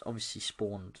is obviously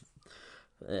spawned.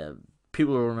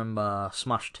 People remember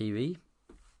Smash TV.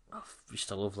 I used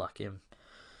to love that game.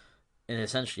 And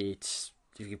essentially, it's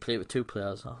if you play it with 2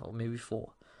 players or maybe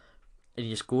 4, and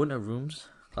you just go into rooms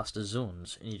classed as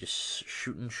zones, and you just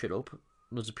shooting shit up.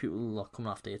 Loads of people are coming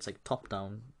after you. It's like top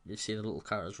down. You see the little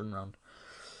characters run around,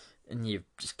 and you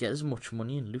just get as much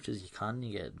money and loot as you can.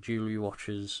 You get jewelry,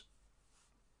 watches,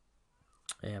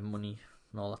 money,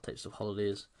 and all that types of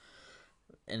holidays.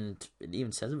 And it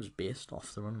even says it was based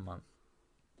off the Running Man.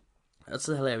 That's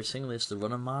the hilarious thing. The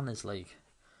Running Man is like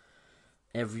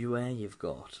everywhere. You've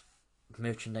got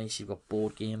merchandise. You've got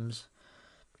board games.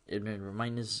 It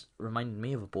reminded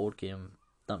me of a board game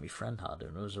that my friend had.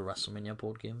 And it was a WrestleMania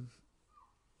board game.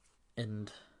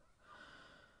 And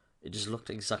it just looked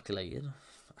exactly like it.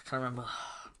 I can't remember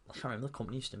the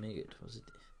company used to make it. Was it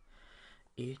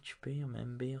HB or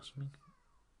MB or something?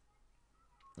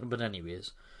 But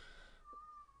anyways,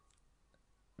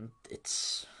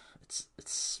 it's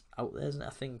out there, isn't it?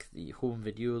 I think the home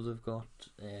video they've got.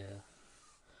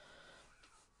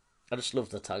 I just love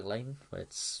the tagline where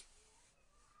it's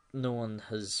no one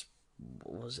has.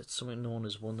 What was it? Something no one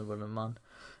has won the Running Man.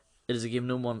 It is a game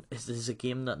It is a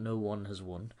game that no one has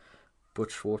won, but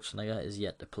Schwarzenegger is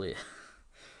yet to play.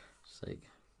 It's like,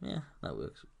 yeah, that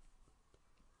works.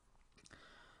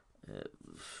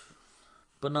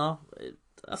 But no,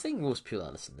 I think most people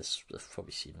that listen to this have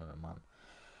probably seen Running Man.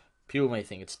 People may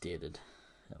think it's dated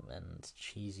and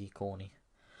cheesy, corny.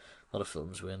 A lot of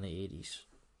films were in the 80s,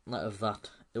 not of that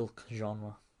ilk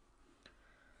genre.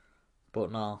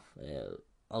 But no,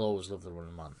 I'll always love the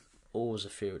Running Man. Always a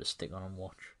favourite to stick on and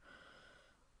watch.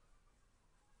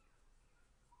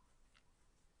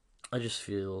 I just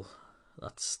feel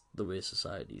that's the way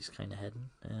society's kind of heading.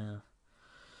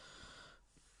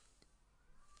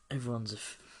 Everyone's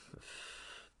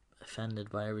offended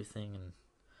by everything, and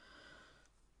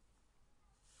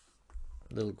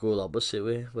they'll go the opposite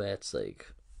way, where it's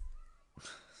like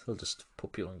they'll just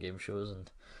put people on game shows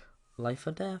and life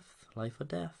or death.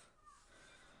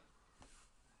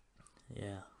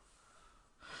 Yeah.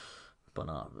 But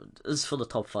no, as for the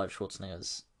top 5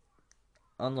 Schwarzeneggers,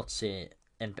 I'll not say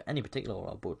in any particular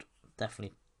order, but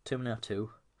definitely Terminator 2,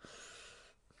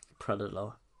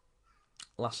 Predator,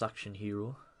 Last Action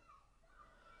Hero,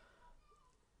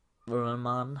 Running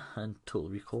Man, and Total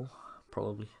Recall,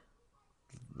 probably.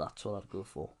 That's what I'd go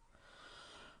for.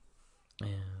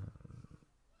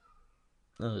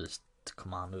 There's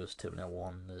Commandos, Terminator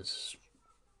 1, there's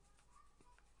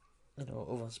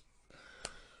others.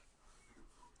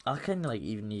 I kind of like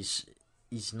even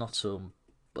he's not so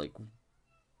like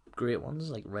great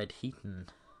ones like Red Heat,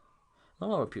 and not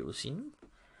a lot of people have seen him.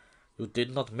 You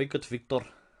did not make it, Victor.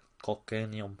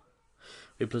 Cocainium.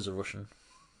 He plays a Russian.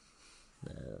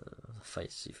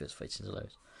 He first fights in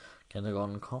hilarious.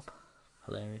 Kindergarten Cop,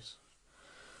 hilarious.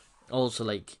 Also,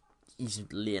 like, he's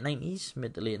late 90s,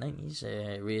 mid to late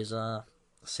 90s. Razor,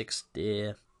 6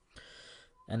 Day,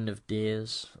 End of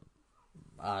Days.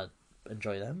 I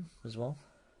enjoy them as well.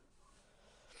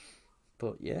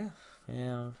 But yeah,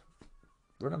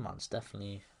 Running Man's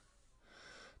definitely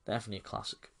a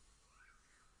classic.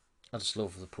 I just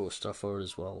love the poster for it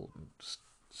as well.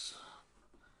 It's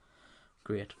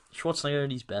great. Schwarzenegger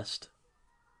at his best.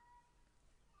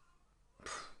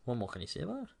 What more can you say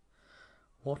about it?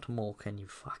 What more can you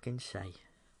fucking say?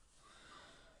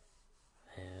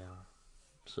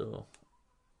 So,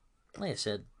 like I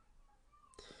said,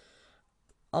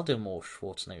 I'll do more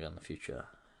Schwarzenegger in the future.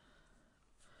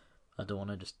 I don't want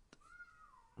to just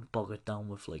bog it down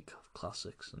with like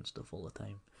classics and stuff all the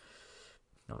time.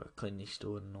 Clint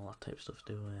Eastwood and all that type of stuff.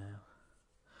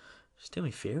 Just do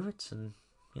my favourites and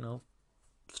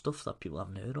stuff that people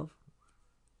haven't heard of.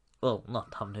 Well,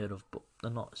 not haven't heard of, but they're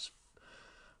not as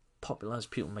popular as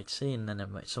people might say. And then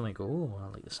somebody go, "Oh, I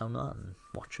like the sound of that," and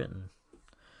watch it. And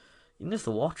even if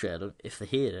they watch it, if they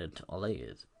hate it or like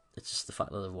it, it's just the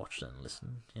fact that they've watched it and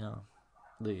listened.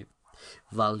 they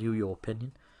value your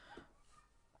opinion.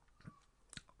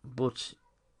 But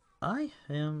I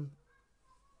am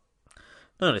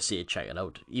not gonna say check it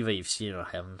out. Either you've seen it or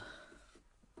haven't.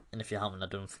 And if you haven't, I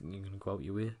don't think you're gonna go out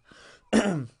your way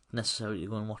necessarily to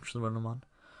go and watch The Running Man.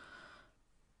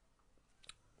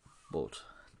 But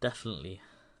definitely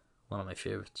one of my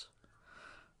favourites.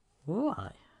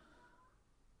 Why?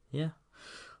 Yeah.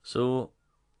 So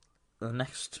the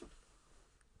next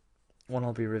one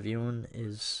I'll be reviewing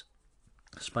is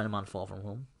Spider-Man Far From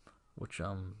Home, which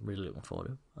I'm really looking forward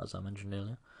to, as I mentioned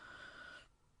earlier.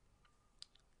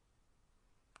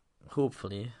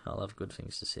 Hopefully I'll have good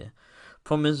things to say.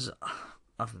 Problem is,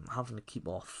 I'm having to keep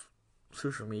off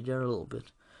social media a little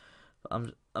bit.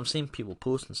 I'm seeing people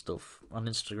posting stuff on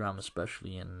Instagram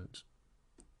especially, and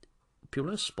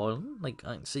people are spoiling. Like,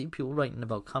 I can see people writing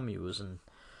about cameos, and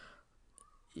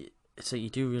it's like you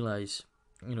do realise,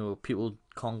 people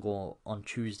can't go on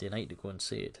Tuesday night to go and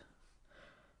see it.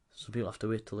 So people have to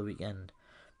wait till the weekend.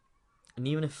 And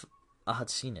even if I had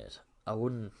seen it, I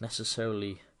wouldn't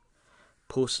necessarily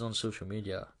post it on social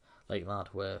media like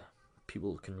that where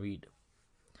people can read.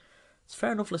 It's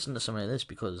fair enough listening to something like this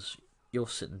because you're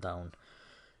sitting down,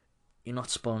 you're not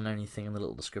spoiling anything in the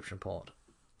little description part,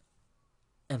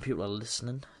 and people are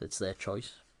listening. It's their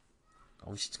choice.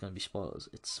 Obviously it's going to be spoilers.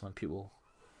 It's when people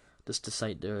just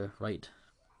decide to write,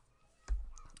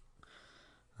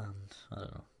 and I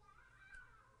don't know.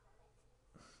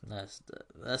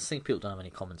 I think people don't have any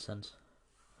common sense.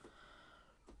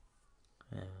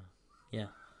 Yeah.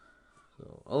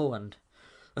 So, and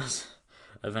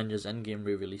Avengers Endgame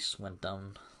re-release went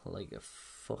down like a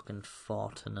fucking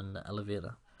fart in an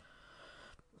elevator.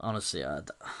 Honestly, I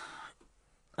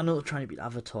know they're trying to beat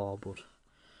Avatar, but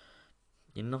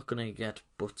you're not gonna get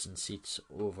butts and seats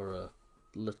over a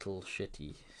little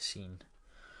shitty scene.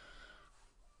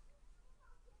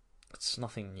 It's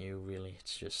nothing new, really.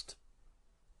 It's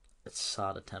a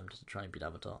sad attempt to try and beat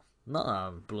Avatar. Not that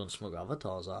I'm blowing smoke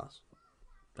Avatar's ass.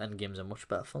 Endgame's a much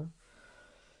better film.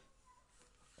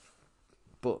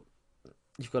 But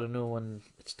you've got to know when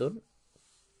it's done.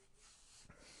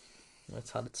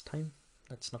 It's had its time.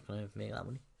 It's not going to make that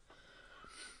money.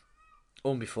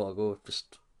 Oh, and before I go,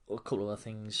 just a couple of other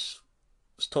things.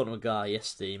 I was talking to a guy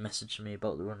yesterday. He messaged me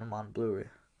about the Running Man Blu-ray.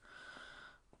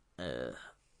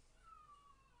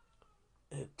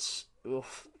 It's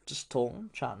just talking,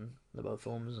 chatting about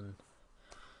films, and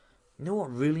you know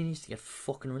what really needs to get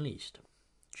fucking released?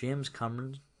 James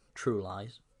Cameron's True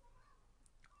Lies.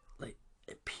 Like,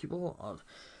 people are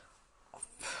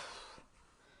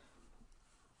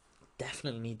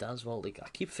definitely need that as well. Like, I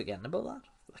keep forgetting about that.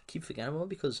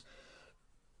 Because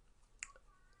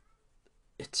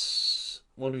it's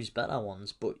one of his better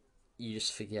ones, but you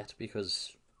just forget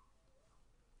because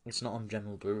it's not on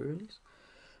general Blu-ray release.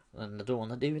 And I don't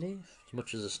want the DVD. As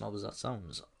much as a snob as that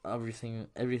sounds, everything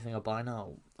I buy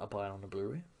now, I buy it on a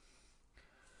Blu-ray.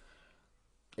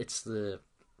 It's the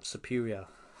superior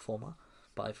format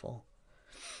by far.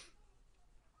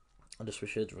 I just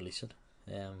wish they'd release it.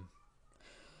 And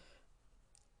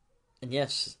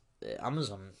yes,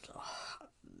 Amazon.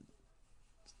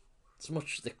 As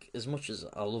much as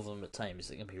I love them at times,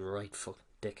 they can be right fucking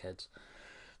dickheads.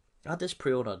 I had this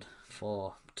pre-ordered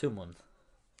for 2 months,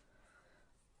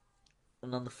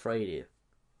 and on the Friday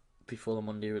before the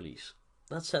Monday release,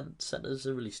 that set as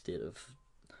a release date of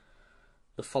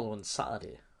the following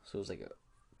Saturday. So it was like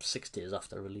 6 days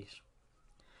after release.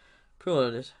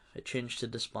 Pre-ordered it. It changed to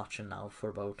dispatching now for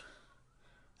about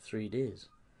 3 days.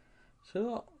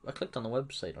 So I clicked on the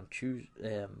website on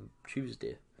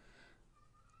Tuesday,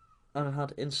 and it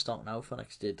had in stock now for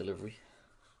next day delivery.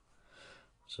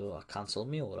 So I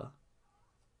cancelled my order,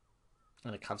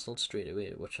 and it cancelled straight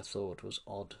away, which I thought was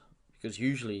odd, because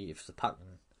usually if the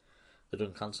packing, they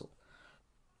don't cancel.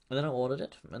 And then I ordered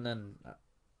it, and then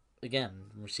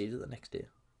again received it the next day.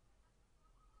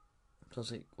 So I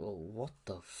was like, well, what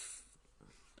the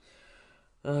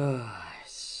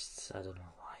I don't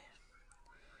know why.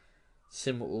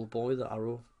 Same with Old Boy, the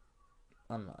Arrow,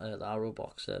 and the Arrow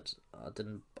box set. I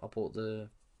bought the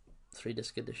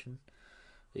 3-disc edition.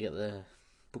 You get the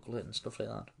booklet and stuff like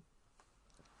that,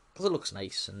 because it looks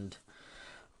nice, and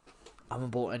I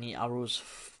haven't bought any Arrows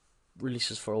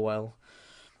releases for a while.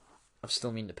 I've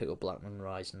still mean to pick up Blackman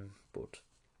Rising, but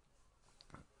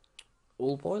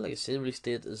Old Boy, like I said, release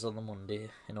date is on the Monday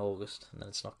in August, and then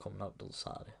it's not coming out till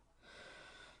Saturday.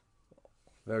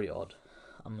 Very odd.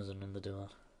 Amazon when they do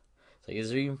that. It's like, is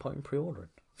there even point in pre-ordering?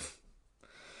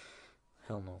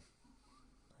 Hell no.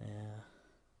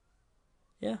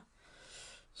 Yeah.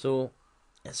 So,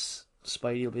 yes,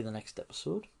 Spidey will be the next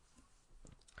episode.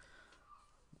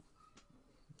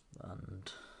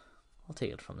 and I'll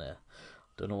take it from there.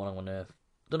 Don't know what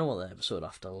the episode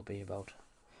after will be about.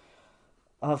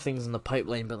 I have things in the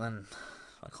pipeline, but then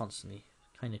I constantly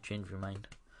kind of change my mind.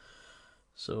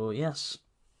 So yes,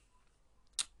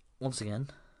 once again,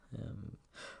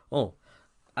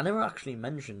 I never actually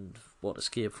mentioned what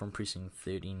Escape from Precinct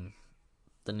 13,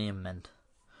 the name meant.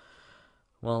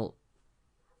 Well,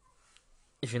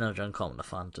 if you're not a John Carpenter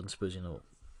fan, then I suppose you know.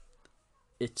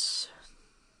 It's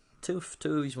two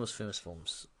of his most famous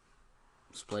films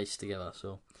spliced together.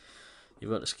 So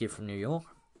you've got Escape from New York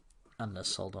and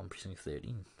Assault on Precinct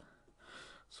 13.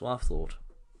 So I thought,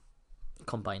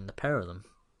 combine the pair of them,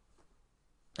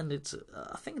 and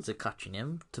I think it's a catchy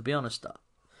name. To be honest,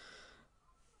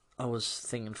 I was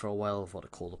thinking for a while of what to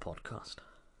call the podcast,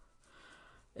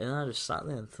 and I just sat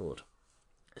there and thought,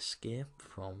 Escape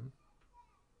from.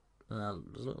 And I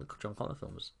was looking at John Carpenter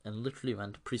films and literally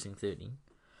went to Precinct 13.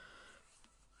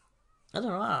 I don't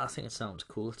know, I think it sounds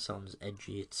cool, it sounds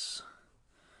edgy, it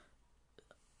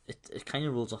kind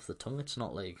of rolls off the tongue. It's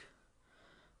not like,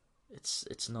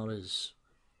 it's not as,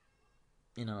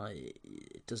 you know,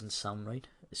 it doesn't sound right.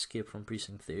 Escape from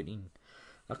Precinct 13.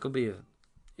 That could be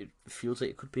it feels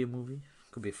like it could be a movie.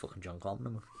 It could be a fucking John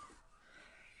Carpenter movie.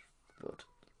 But,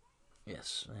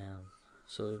 yes,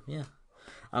 so, yeah.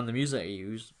 And the music I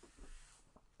used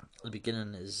at the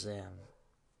beginning is,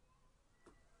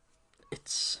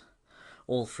 it's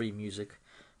all free music.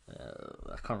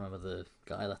 I can't remember the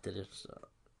guy that did it.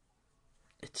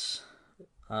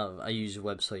 I use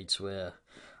websites where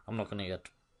I'm not going to get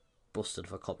busted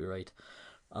for copyright.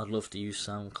 I'd love to use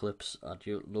sound clips. I'd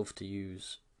love to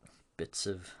use bits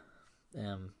of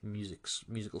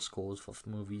musical scores for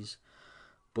movies,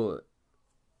 but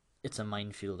it's a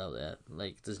minefield out there.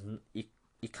 Like,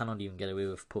 you cannot even get away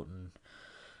with putting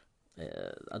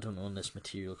I don't own this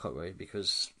material copyright,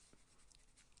 because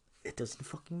it doesn't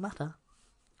fucking matter.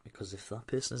 Because if that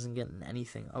person isn't getting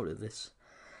anything out of this,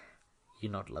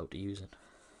 you're not allowed to use it,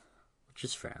 which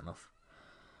is fair enough.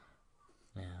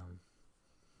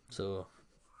 So,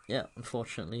 yeah,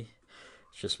 unfortunately,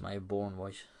 it's just my born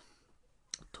voice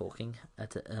talking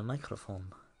at a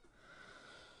microphone.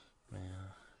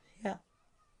 Yeah.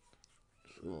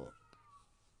 So,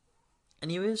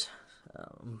 anyways,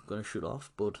 I'm going to shoot off,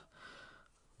 but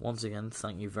once again,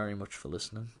 thank you very much for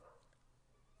listening.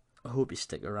 I hope you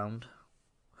stick around,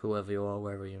 whoever you are,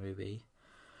 wherever you may be.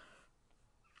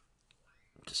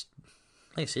 Just,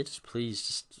 like I said,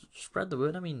 please spread the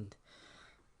word. I mean,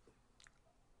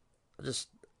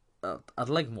 I'd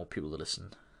like more people to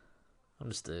listen. I'm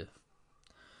just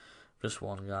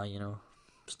one guy, you know,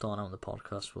 starting out in the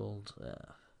podcast world.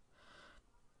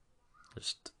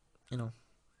 Just, you know,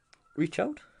 reach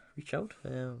out. You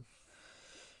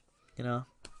know,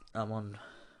 I'm on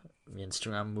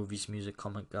Instagram, movies, music,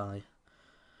 comic guy.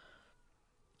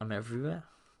 I'm everywhere.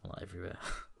 Well, not everywhere.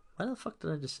 Why the fuck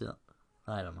did I just say that?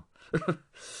 I don't know.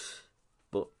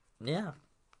 But yeah,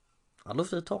 I'd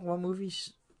love to talk about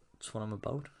movies. That's what I'm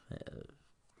about.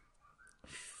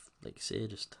 Like I say,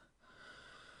 just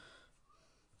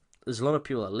there's a lot of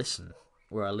people that listen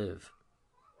where I live.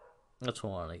 That's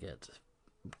what I want to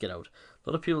get out. A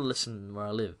lot of people listen where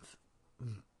I live,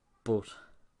 but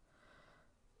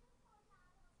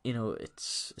you know,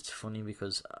 it's funny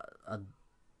because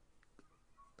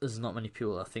there's not many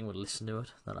people I think would listen to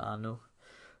it that I know.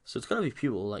 So it's gotta be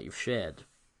people that you've shared,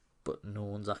 but no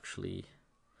one's actually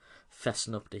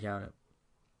fessing up to hearing it.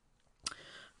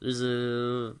 There's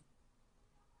a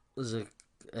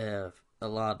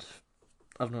lad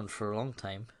I've known for a long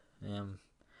time. He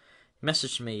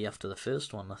messaged me after the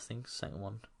first one, I think, second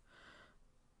one,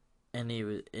 and he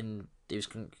was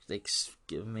like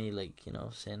giving me, like, you know,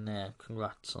 saying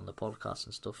congrats on the podcast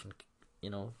and stuff, and you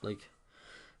know, like,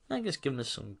 I guess giving us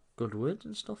some good words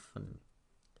and stuff, and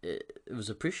it was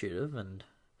appreciative. And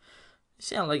you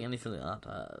see, I like anything like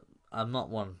that. I'm not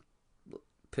one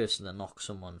person that knocks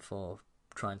someone for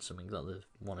trying something that they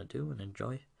want to do and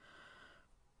enjoy.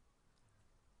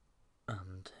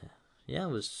 And yeah,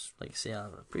 it was, like I say, I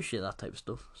appreciate that type of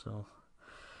stuff. So,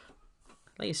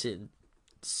 like I said,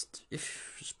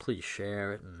 just please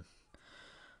share it, and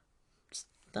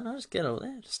then I just get out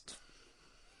there, just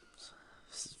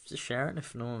share it.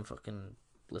 If no one fucking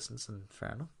listens, then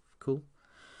fair enough, cool.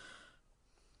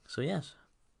 So yes,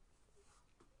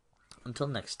 until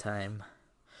next time,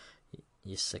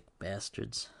 you sick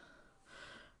bastards.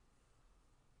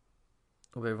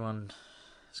 Hope everyone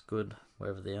is good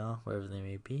wherever they are, wherever they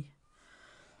may be,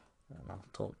 and I'll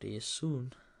talk to you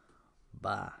soon.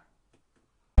 Bye.